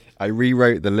I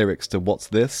rewrote the lyrics to What's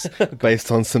This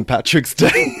based on St. Patrick's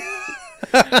Day.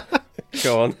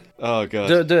 Go on. Oh,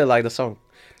 God. Do it like the song.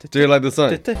 Do it like the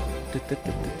song.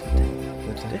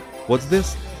 What's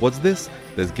this? What's this?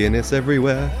 There's Guinness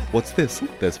everywhere. What's this?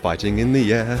 There's fighting in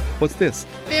the air. What's this?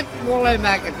 I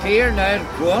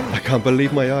can't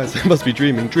believe my eyes. I must be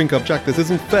dreaming. Drink up, Jack. This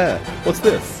isn't fair. What's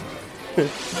this?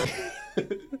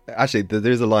 Actually,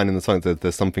 there's a line in the song that says,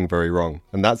 there's something very wrong.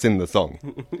 And that's in the song.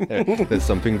 There's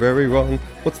something very wrong.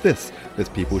 What's this? There's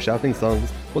people shouting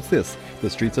songs. What's this? The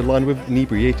streets are lined with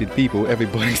inebriated people.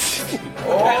 Everybody's...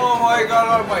 Oh my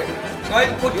God almighty.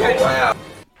 I put your way out.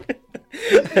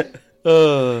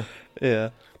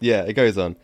 Yeah, it goes on.